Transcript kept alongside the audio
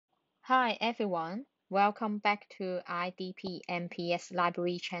Hi everyone, welcome back to IDPMPS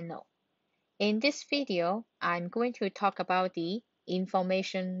library channel. In this video, I'm going to talk about the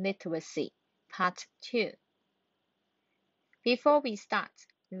Information Literacy, Part 2. Before we start,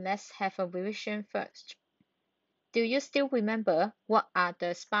 let's have a revision first. Do you still remember what are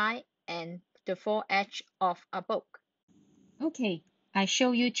the spine and the four edges of a book? Okay, I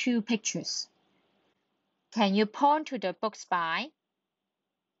show you two pictures. Can you point to the book spine?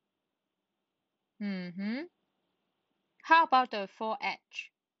 How about the four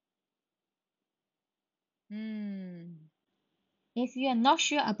edge? If you are not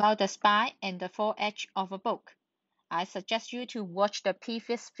sure about the spine and the four edge of a book, I suggest you to watch the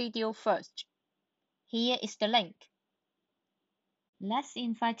previous video first. Here is the link. Let's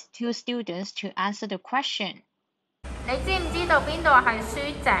invite two students to answer the question. 你知唔知道邊度係書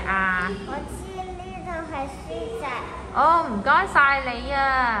脊啊？我知呢度係書脊。哦，唔該晒你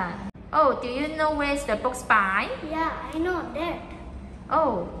啊。Oh, do you know where's the book spine? Yeah, I know that.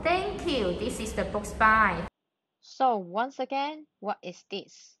 Oh, thank you. This is the book spine. So once again, what is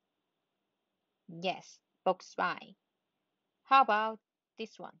this? Yes, book spine. How about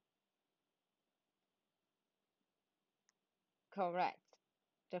this one? Correct,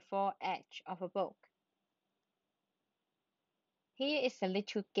 the four edge of a book. Here is a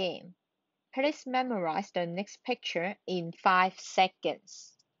little game. Please memorize the next picture in 5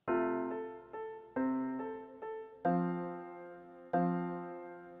 seconds.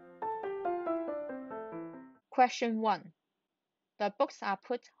 Question 1. The books are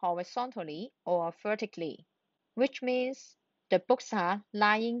put horizontally or vertically, which means the books are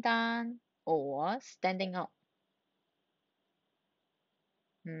lying down or standing up.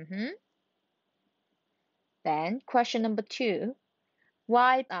 Then question number 2.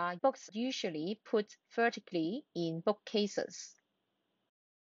 Why are books usually put vertically in bookcases?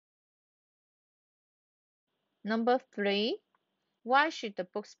 Number 3. Why should the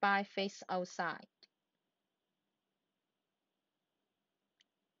book spine face outside?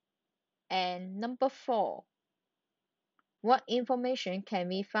 And number 4. What information can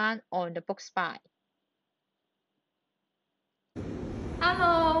we find on the book spine?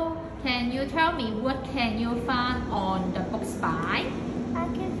 Hello, can you tell me what can you find on the book spine? I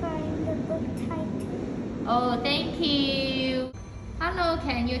can find the book title. Oh, thank you. Hello,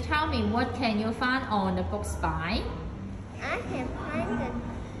 can you tell me what can you find on the book spine? I can find the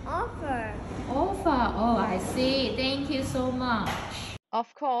author. Author, oh I see. Thank you so much.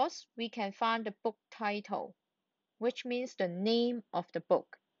 Of course, we can find the book title, which means the name of the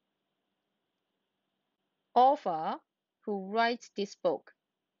book. Author, who writes this book.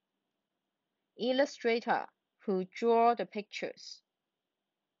 Illustrator, who draw the pictures.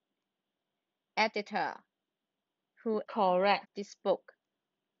 Editor, who correct this book.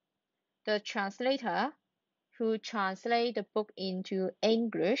 The translator, who translate the book into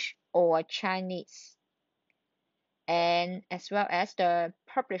English or Chinese. And as well as the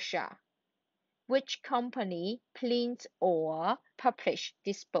publisher, which company prints or publish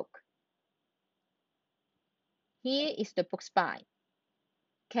this book. Here is the book spine.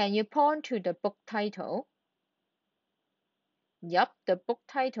 Can you point to the book title? Yup, the book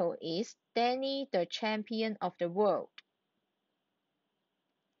title is Danny the Champion of the World.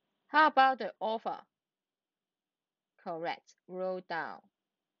 How about the author? Correct, roll down.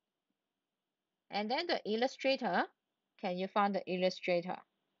 And then the illustrator, can you find the illustrator?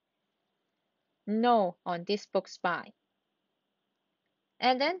 No, on this book spine.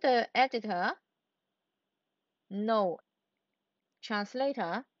 And then the editor? No.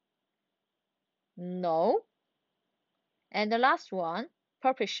 Translator? No. And the last one,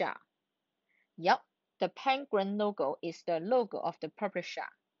 publisher. Yup, the penguin logo is the logo of the publisher.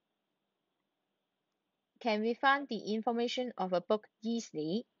 Can we find the information of a book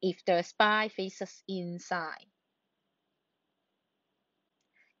easily if the spine faces inside?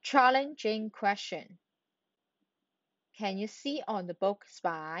 Challenging question. Can you see on the book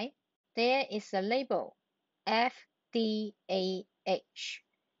spine? There is a label, FDAH.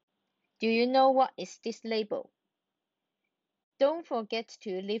 Do you know what is this label? Don't forget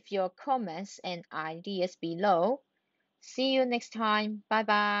to leave your comments and ideas below. See you next time. Bye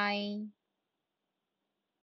bye.